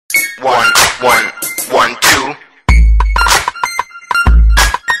One, one, one, two.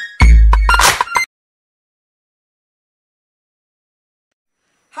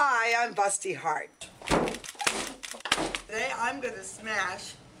 Hi, I'm Busty Hart. Today I'm going to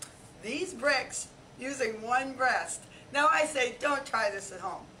smash these bricks using one breast. Now I say don't try this at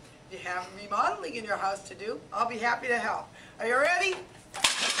home. If you have remodeling in your house to do, I'll be happy to help. Are you ready?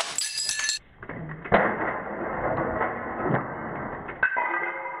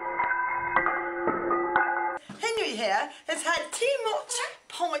 Henry here has had too much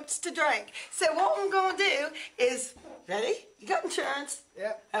points to drink. So what I'm going to do is, ready? You got insurance?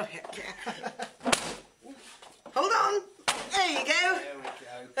 Yeah. Okay. Hold on. There you go. There we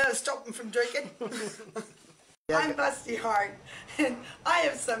go. That'll stop him from drinking. I'm Busty Hart, and I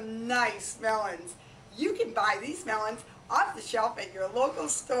have some nice melons. You can buy these melons off the shelf at your local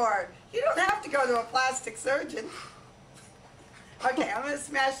store. You don't have to go to a plastic surgeon. Okay, I'm going to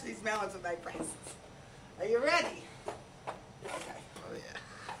smash these melons with my breasts. Are you ready? Okay. Oh yeah.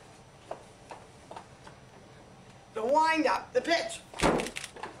 The wind up, the pitch.